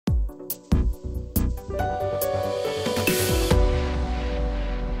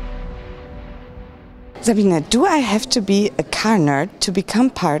Sabine, do I have to be a car nerd to become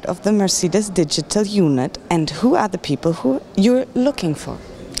part of the Mercedes digital unit, and who are the people who you're looking for?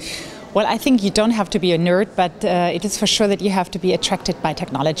 Well, I think you don't have to be a nerd, but it is for sure that you have to be attracted by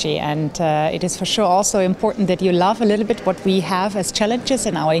technology. And it is for sure also important that you love a little bit what we have as challenges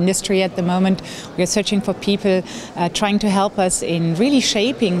in our industry at the moment. We are searching for people trying to help us in really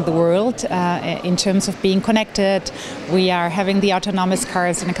shaping the world in terms of being connected. We are having the autonomous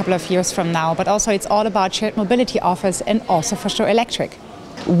cars in a couple of years from now, but also it's all about shared mobility offers and also for sure electric.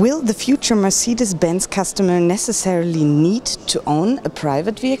 Will the future Mercedes-Benz customer necessarily need to own a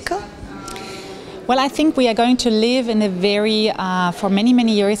private vehicle? Well, I think we are going to live in a for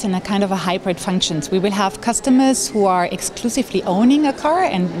many years in a kind of a hybrid functions. We will have customers who are exclusively owning a car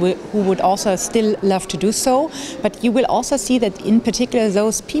and who would also still love to do so. But you will also see that in particular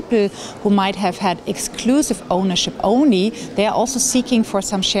those people who might have had exclusive ownership only, they are also seeking for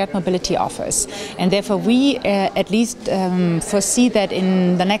some shared mobility offers. And therefore we at least foresee that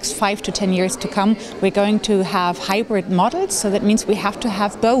in the next 5 to 10 years to come, we're going to have hybrid models. So that means we have to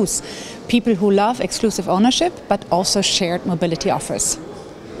have both people who love exclusive ownership, but also shared mobility offers.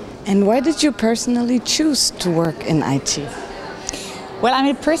 And why did you personally choose to work in IT? Well,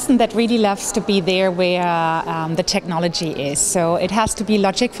 I'm a person that really loves to be there where the technology is. So it has to be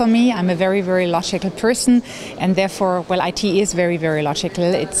logic for me. I'm a very logical person, and therefore, well, IT is very logical.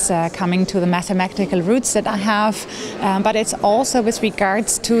 It's coming to the mathematical roots that I have, but it's also with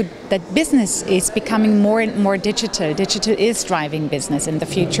regards to that business is becoming more and more digital. Digital is driving business in the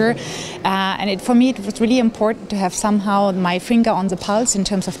future, and for me, it was really important to have somehow my finger on the pulse in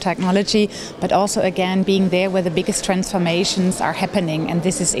terms of technology, but also again being there where the biggest transformations are happening. And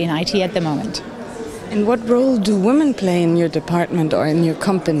this is in IT at the moment. And what role do women play in your department or in your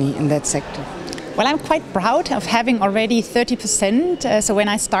company in that sector? Well, I'm quite proud of having already 30%. So when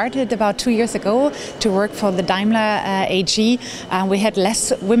I started about 2 years ago to work for the Daimler AG, we had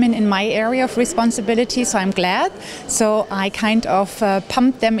less women in my area of responsibility, so I'm glad. So I kind of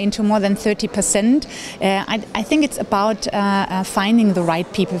pumped them into more than 30%. I think it's about finding the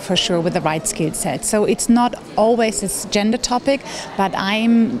right people for sure with the right skill set. So it's not always this gender topic, but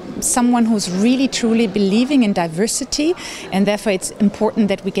I'm someone who's really truly believing in diversity, and therefore it's important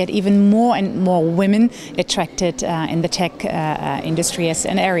that we get even more and more women attracted in the tech industry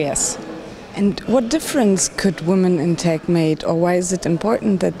and areas. And what difference could women in tech make, or why is it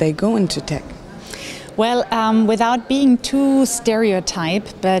important that they go into tech? Well, without being too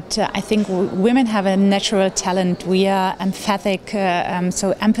stereotyped, but I think women have a natural talent. We are emphatic,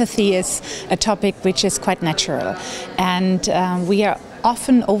 so empathy is a topic which is quite natural. And we are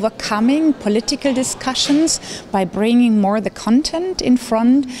often overcoming political discussions by bringing more the content in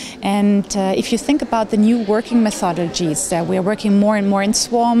front. And if you think about the new working methodologies, we are working more and more in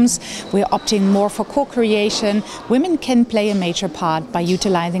swarms, we are opting more for co-creation. Women can play a major part by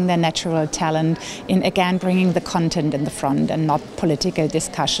utilizing their natural talent in, again, bringing the content in the front and not political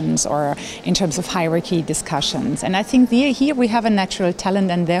discussions or in terms of hierarchy discussions. And I think here we have a natural talent,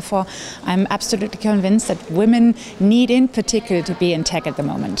 and therefore I'm absolutely convinced that women need in particular to be in tech at the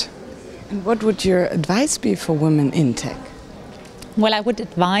moment. And what would your advice be for women in tech? Well, I would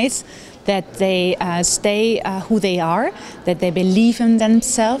advise that they stay who they are, that they believe in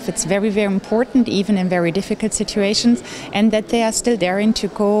themselves. It's very important, even in very difficult situations, and that they are still daring to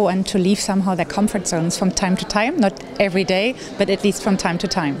go and to leave somehow their comfort zones from time to time, not every day, but at least from time to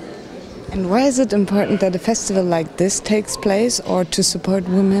time. And why is it important that a festival like this takes place, or to support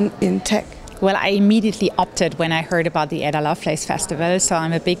women in tech? Well, I immediately opted when I heard about the Lovelace festival, so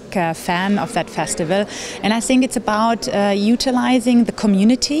I'm a big fan of that festival. And I think it's about utilizing the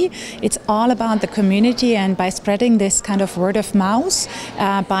community. It's all about the community, and by spreading this kind of word of mouth,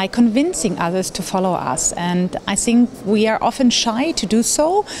 by convincing others to follow us. And I think we are often shy to do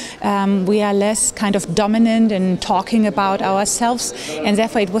so. We are less kind of dominant in talking about ourselves, and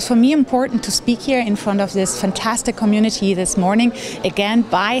therefore it was for me important to speak here in front of this fantastic community this morning, again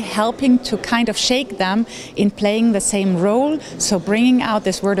by helping to kind of shake them in playing the same role, so bringing out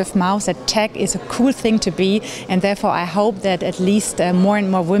this word of mouth that tech is a cool thing to be, and therefore I hope that at least more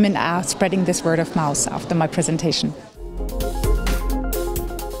and more women are spreading this word of mouth after my presentation.